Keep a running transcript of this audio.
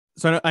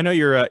So I know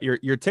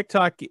your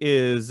TikTok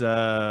is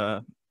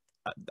I've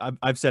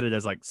said it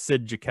as like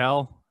Sid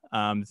Jekyll.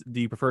 Do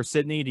you prefer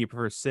Sydney? Do you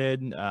prefer Sid?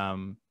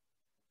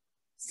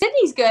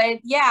 Sydney's good.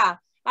 Yeah.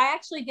 I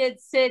actually did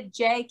Sid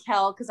J.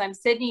 Kell because I'm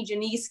Sydney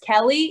Janice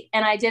Kelly,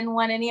 and I didn't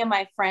want any of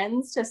my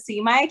friends to see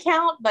my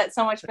account, but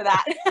so much for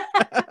that.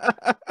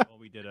 Well,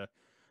 we did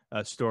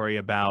a story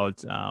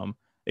about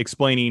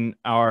explaining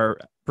our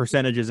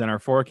percentages and our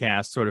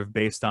forecast, sort of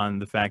based on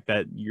the fact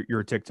that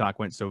your TikTok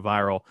went so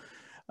viral.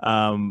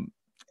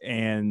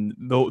 And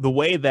the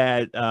way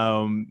that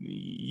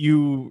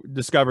you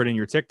discovered in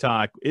your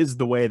TikTok is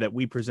the way that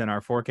we present our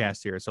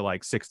forecast here. So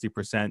like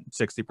 60%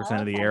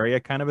 of the Okay.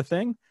 area kind of a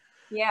thing.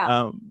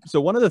 Yeah. So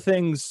one of the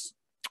things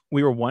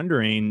we were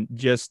wondering,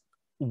 just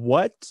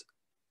what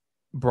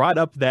brought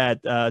up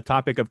that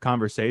topic of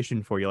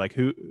conversation for you? Like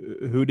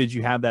who did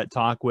you have that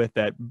talk with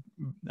that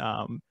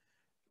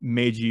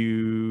made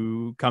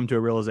you come to a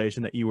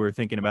realization that you were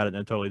thinking about it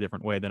in a totally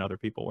different way than other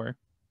people were?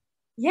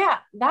 Yeah,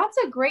 that's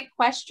a great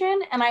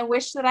question. And I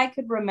wish that I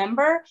could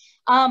remember.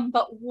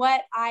 But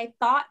what I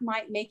thought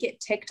might make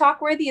it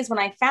TikTok worthy is when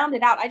I found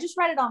it out, I just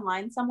read it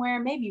online somewhere,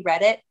 maybe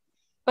Reddit.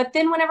 But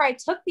then whenever I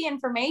took the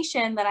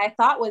information that I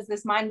thought was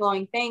this mind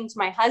blowing thing to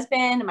my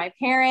husband and my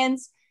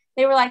parents,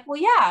 they were like,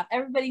 well, yeah,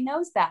 everybody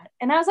knows that.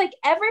 And I was like,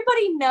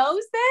 everybody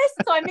knows this.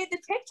 So I made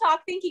the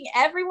TikTok thinking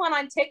everyone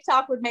on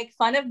TikTok would make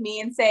fun of me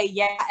and say,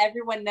 yeah,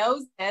 everyone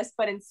knows this.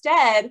 But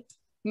instead,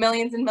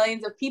 millions and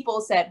millions of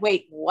people said,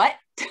 wait, what?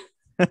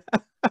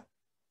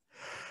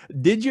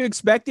 Did you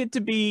expect it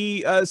to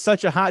be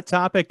such a hot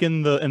topic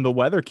in the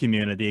weather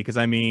community? Because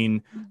I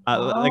mean,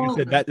 like I Oh,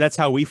 said, that's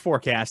how we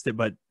forecast it,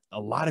 but a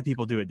lot of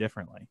people do it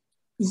differently.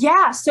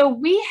 yeah. So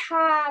we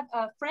have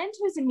a friend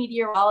who's a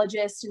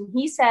meteorologist, and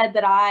he said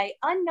that I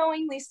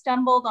unknowingly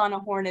stumbled on a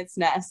hornet's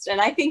nest. And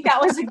I think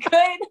that was a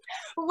good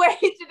way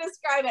to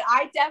describe it.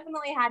 I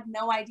definitely had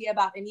no idea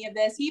about any of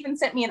this. He even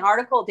sent me an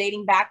article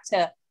dating back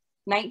to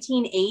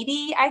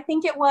 1980, I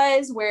think it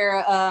was, where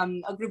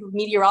a group of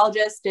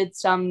meteorologists did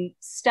some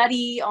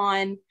study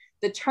on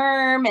the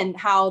term and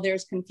how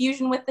there's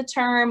confusion with the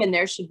term and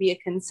there should be a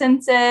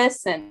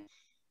consensus. And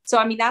so,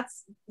 I mean,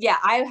 yeah,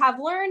 I have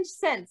learned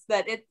since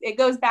that it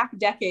goes back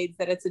decades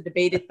that it's a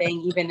debated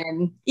thing,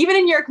 even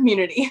in your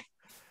community.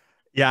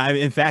 Yeah,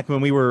 in fact, when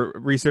we were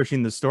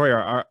researching the story,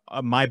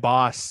 my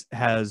boss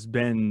has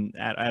been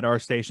at our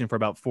station for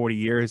about 40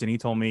 years, and he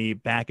told me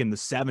back in the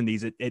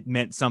 70s it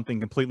meant something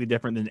completely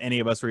different than any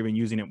of us are even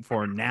using it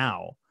for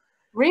now.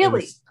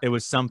 Really? It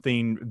was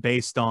something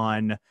based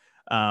on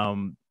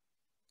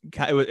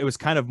it was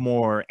kind of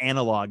more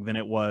analog than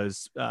it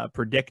was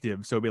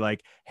predictive. So it'd be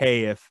like,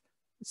 hey, if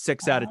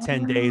 6 out of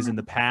 10 days in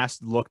the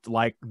past looked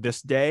like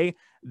this day,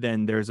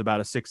 then there's about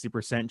a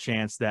 60%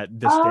 chance that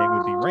this day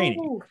would be rainy.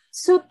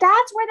 So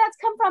that's where that's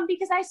come from,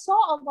 because I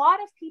saw a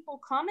lot of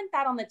people comment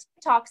that on the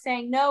TikTok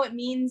saying, no, it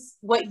means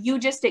what you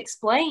just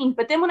explained.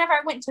 But then whenever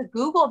I went to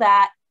Google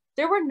that,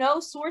 there were no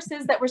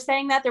sources that were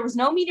saying that. There was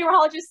no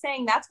meteorologist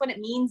saying that's what it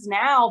means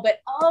now. But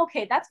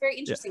okay, that's very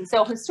interesting. Yeah.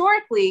 So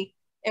historically,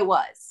 it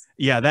was.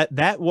 Yeah,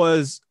 that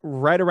was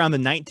right around the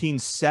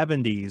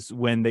 1970s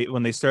when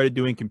they started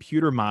doing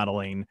computer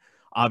modeling.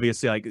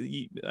 Obviously, like,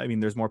 I mean,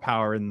 there's more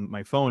power in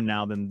my phone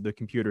now than the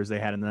computers they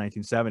had in the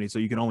 1970s, so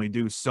you can only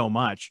do so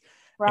much.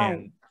 Right.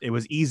 And it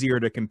was easier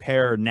to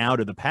compare now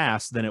to the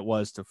past than it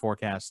was to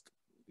forecast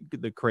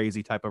the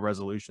crazy type of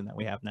resolution that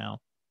we have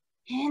now.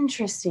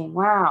 Interesting.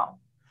 Wow.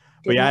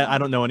 But yeah, I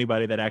don't know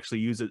anybody that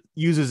actually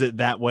uses it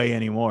that way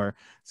anymore.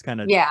 It's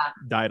kind of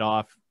died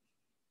off.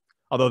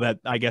 Although that,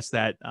 I guess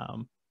that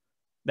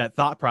that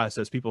thought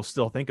process, people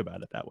still think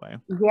about it that way.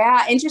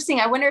 Yeah, interesting.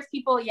 I wonder if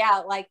people,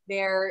 like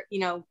their,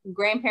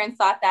 grandparents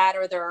thought that,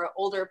 or their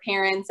older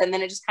parents, and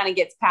then it just kind of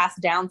gets passed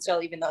down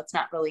still, even though it's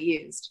not really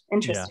used.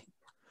 Interesting.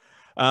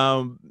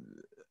 Yeah.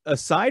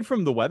 Aside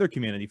from the weather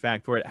community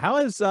fact for it, how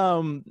is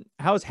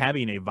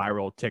having a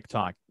viral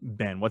TikTok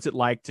been? What's it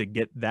like to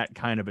get that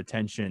kind of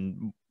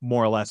attention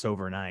more or less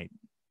overnight?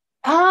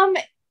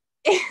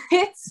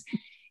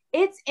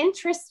 It's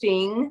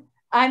interesting.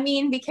 I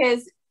mean,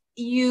 because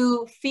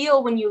you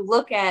feel when you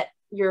look at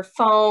your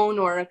phone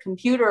or a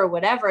computer or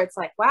whatever, it's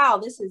like, wow,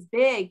 this is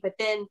big. But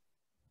then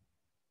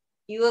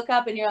you look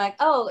up and you're like,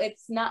 oh,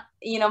 it's not,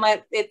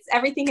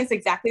 everything is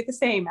exactly the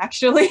same.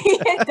 Actually,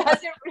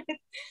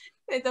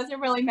 it doesn't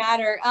really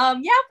matter. Yeah,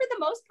 for the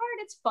most part,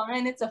 it's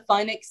fun. It's a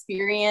fun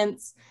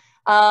experience.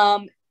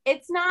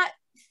 It's not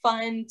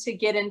fun to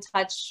get in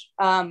touch,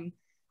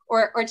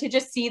 or to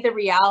just see the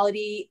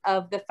reality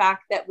of the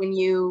fact that when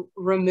you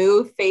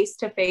remove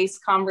face-to-face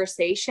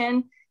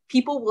conversation,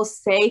 people will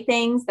say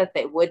things that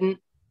they wouldn't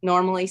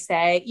normally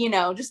say,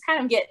 just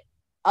kind of get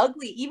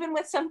ugly, even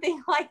with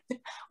something like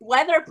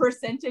weather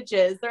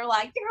percentages. They're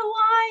like, you're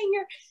lying,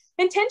 you're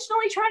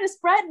intentionally trying to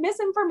spread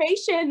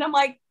misinformation. I'm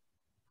like,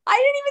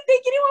 I didn't even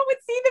think anyone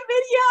would see the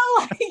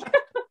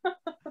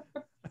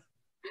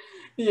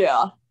video.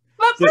 Yeah.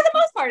 But for the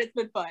most part, it's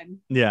been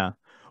fun. Yeah.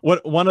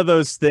 One of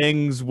those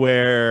things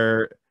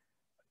where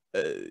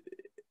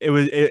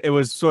it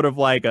was sort of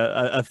like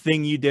a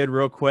thing you did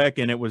real quick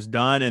and it was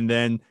done, and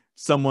then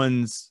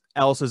someone's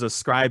else is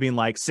ascribing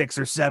like 6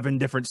 or 7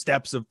 different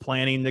steps of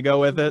planning to go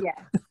with it.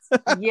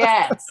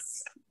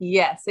 Yes.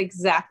 Yes,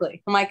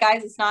 exactly. I'm like,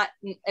 guys, it's not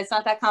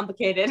that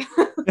complicated.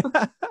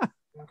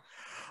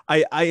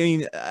 I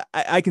mean,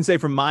 I can say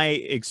from my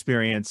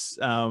experience,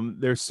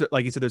 there's,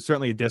 like you said, there's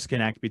certainly a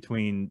disconnect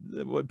between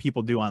what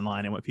people do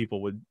online and what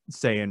people would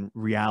say in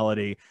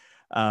reality.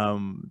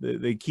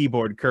 The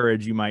keyboard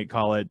courage, you might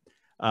call it.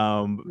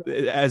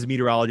 As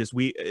meteorologists,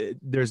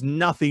 there's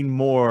nothing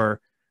more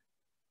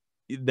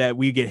that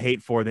we get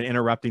hate for than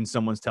interrupting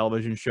someone's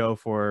television show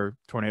for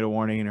tornado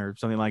warning or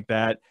something like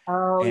that.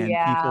 Oh, and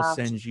yeah. People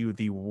send you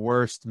the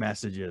worst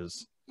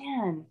messages.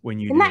 Man, when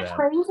you isn't do that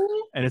crazy?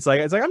 And it's like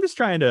I'm just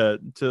trying to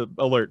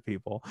alert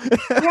people.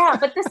 Yeah,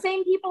 but the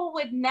same people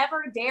would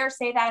never dare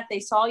say that if they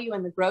saw you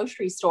in the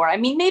grocery store. I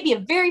mean, maybe a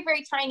very,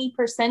 very tiny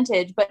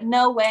percentage, but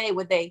no way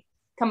would they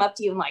come up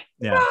to you and like,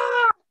 yeah.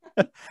 Ah!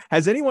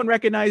 Has anyone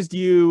recognized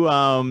you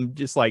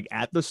just like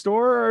at the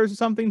store or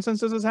something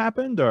since this has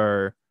happened,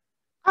 or?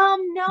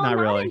 No, not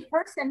really in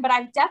person, but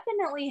I've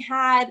definitely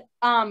had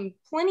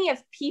plenty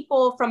of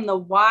people from the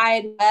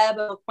wide web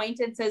of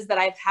acquaintances that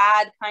I've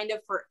had kind of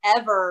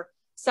forever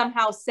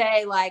somehow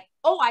say like,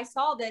 oh, I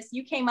saw this,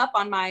 you came up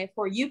on my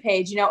For You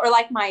page, or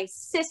like my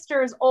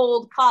sister's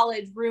old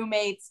college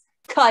roommate's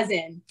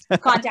cousin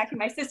contacting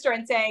my sister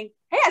and saying,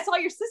 hey, I saw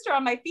your sister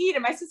on my feed.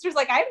 And my sister's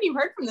like, I haven't even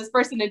heard from this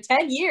person in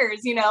 10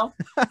 years,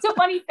 So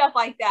funny stuff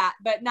like that,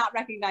 but not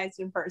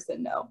recognized in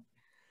person, no.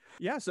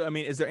 Yeah. So, I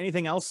mean, is there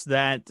anything else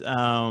that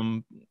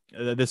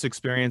this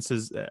experience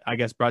has, I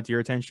guess, brought to your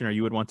attention, or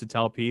you would want to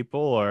tell people,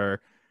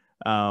 or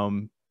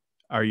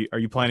are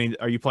you planning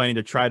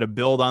to try to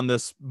build on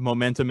this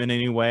momentum in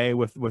any way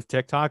with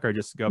TikTok, or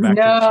just go back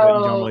to what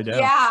you normally do?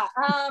 Yeah.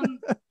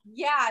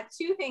 Yeah.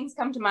 2 things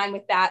come to mind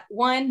with that.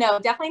 One, no,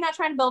 definitely not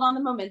trying to build on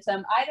the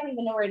momentum. I don't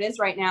even know where it is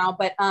right now,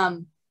 but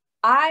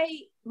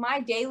my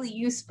daily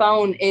use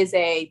phone is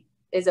a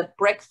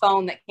brick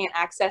phone that can't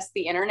access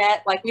the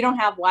internet. Like, we don't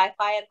have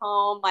Wi-Fi at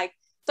home. Like,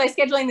 so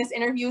scheduling this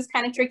interview is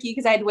kind of tricky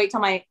because I had to wait till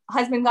my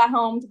husband got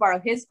home to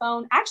borrow his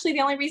phone. Actually,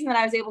 the only reason that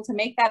I was able to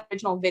make that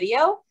original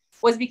video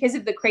was because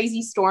of the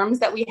crazy storms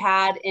that we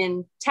had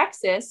in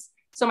Texas.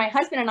 So my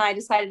husband and I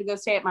decided to go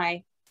stay at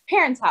my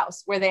parents'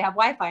 house where they have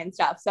Wi-Fi and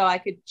stuff. So I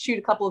could shoot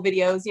a couple of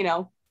videos,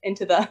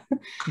 into the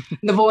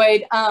the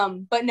void.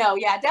 But no,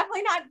 yeah,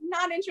 definitely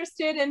not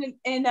interested in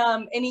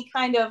any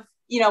kind of,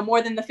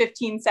 more than the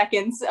 15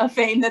 seconds of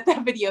fame that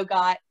video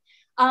got.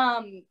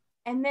 And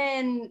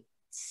then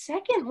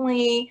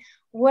secondly,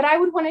 what I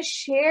would want to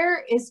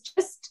share is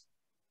just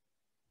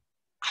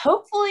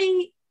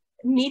hopefully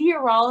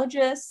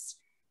meteorologists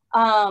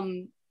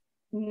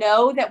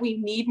know that we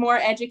need more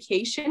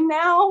education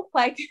now.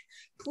 Like,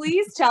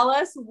 please tell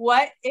us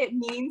what it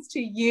means to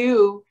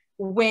you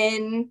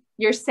when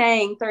you're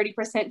saying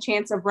 30%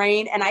 chance of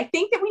rain. And I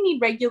think that we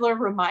need regular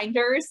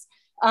reminders,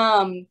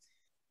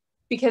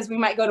 because we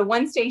might go to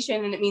one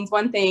station and it means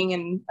one thing,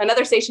 and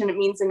another station it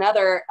means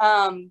another.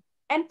 And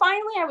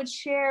finally, I would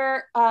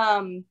share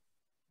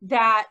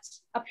that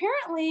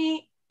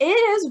apparently it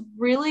is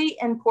really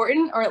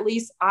important, or at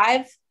least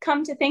I've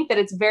come to think that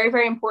it's very,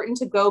 very important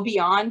to go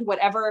beyond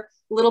whatever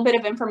little bit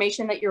of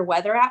information that your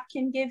weather app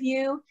can give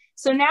you.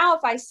 So now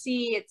if I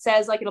see it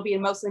says like it'll be a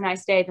mostly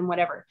nice day, then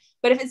whatever.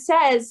 But if it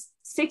says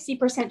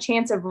 60%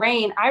 chance of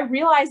rain, I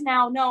realize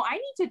now, no, I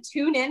need to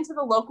tune into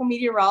the local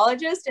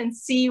meteorologist and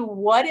see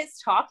what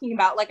it's talking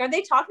about. Like, are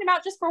they talking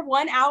about just for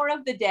 1 hour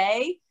of the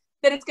day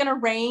that it's going to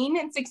rain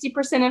in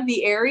 60% of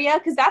the area?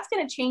 Because that's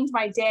going to change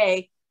my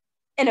day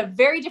in a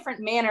very different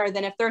manner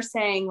than if they're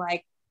saying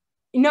like,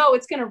 no,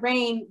 it's going to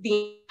rain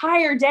the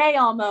entire day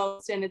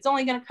almost, and it's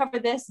only going to cover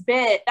this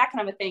bit, that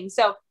kind of a thing.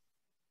 So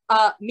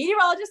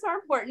meteorologists are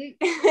important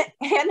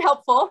and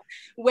helpful,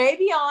 way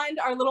beyond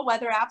our little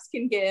weather apps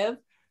can give.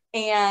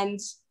 And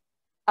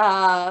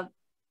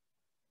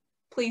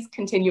please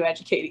continue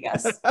educating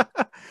us.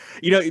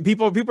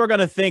 People are going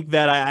to think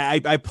that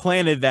I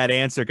planted that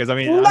answer, because I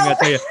mean, I'm going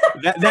to tell you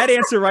that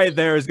answer right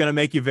there is going to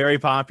make you very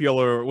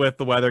popular with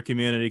the weather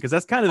community, because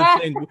that's kind of the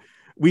thing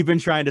we've been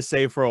trying to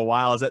say for a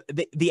while, is that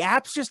the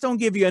apps just don't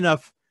give you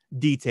enough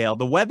detail.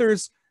 The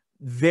weather's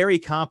very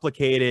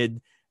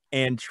complicated,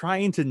 and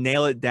trying to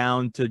nail it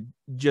down to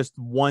just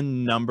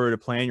one number to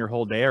plan your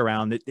whole day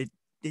around,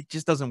 it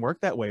just doesn't work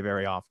that way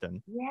very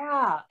often.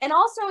 Yeah. And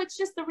also it's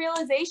just the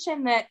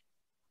realization that,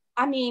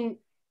 I mean,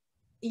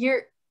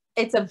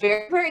 it's a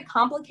very, very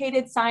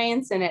complicated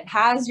science, and it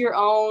has your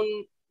own,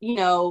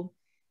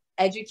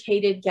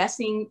 educated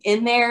guessing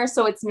in there.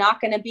 So it's not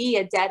going to be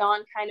a dead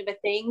on kind of a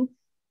thing.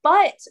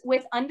 But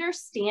with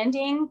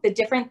understanding the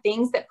different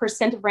things that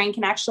percent of rain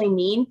can actually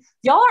mean,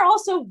 y'all are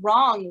also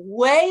wrong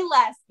way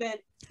less than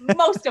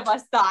most of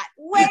us thought.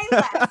 Way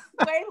less,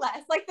 way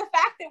less. Like, the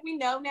fact that we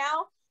know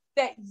now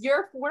that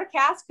your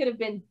forecast could have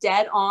been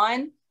dead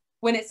on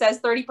when it says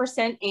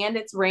 30% and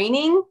it's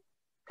raining,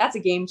 that's a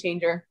game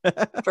changer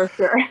for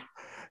sure.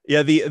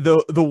 Yeah,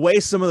 the way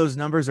some of those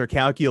numbers are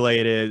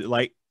calculated,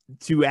 like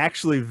to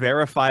actually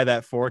verify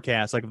that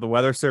forecast, like if the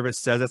weather service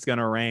says it's going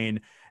to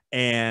rain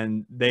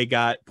and they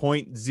got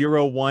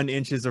 0.01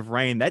 inches of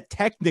rain. That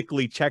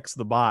technically checks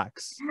the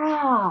box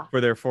Yeah. for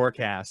their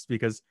forecast,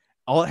 because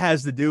all it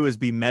has to do is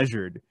be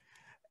measured.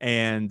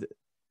 And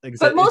like I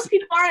said, But most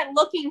people aren't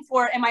looking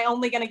for, am I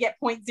only going to get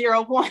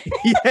 0.01?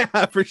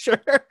 yeah, for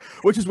sure.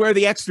 Which is where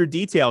the extra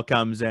detail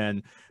comes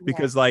in,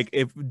 because Yes. like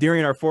if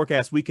during our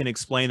forecast, we can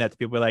explain that to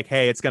people, like,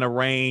 hey, it's going to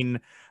rain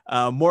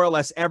more or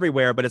less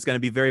everywhere, but it's going to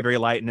be very, very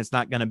light, and it's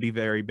not going to be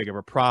very big of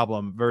a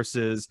problem,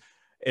 versus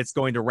it's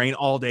going to rain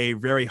all day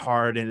very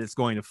hard and it's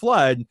going to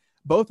flood.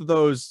 Both of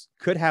those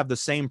could have the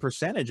same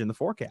percentage in the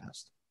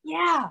forecast.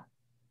 Yeah.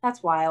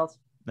 That's wild.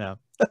 Yeah.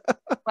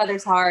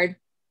 Weather's hard.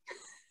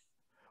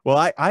 Well,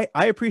 I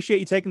appreciate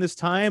you taking this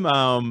time.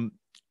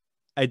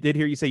 I did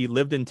hear you say you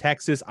lived in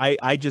Texas.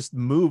 I just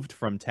moved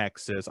from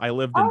Texas. I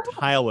lived in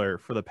Tyler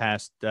for the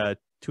past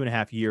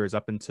 2.5 years,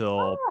 up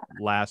until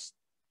last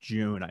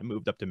June. I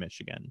moved up to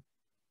Michigan.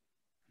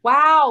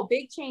 Wow.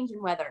 Big change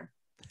in weather.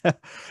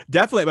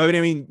 Definitely. But I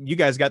mean, you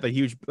guys got the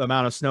huge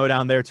amount of snow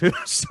down there too.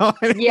 So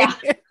I mean, yeah,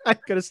 I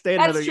could have stayed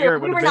that's another true. year.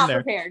 We were been not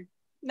there. prepared.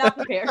 Not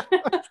prepared.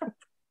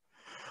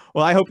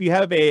 Well, I hope you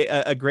have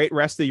a great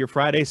rest of your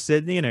Friday,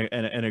 Sydney,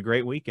 and a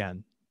great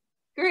weekend.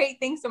 Great.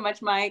 Thanks so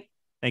much, Mike.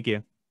 Thank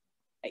you.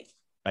 Bye.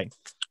 Bye.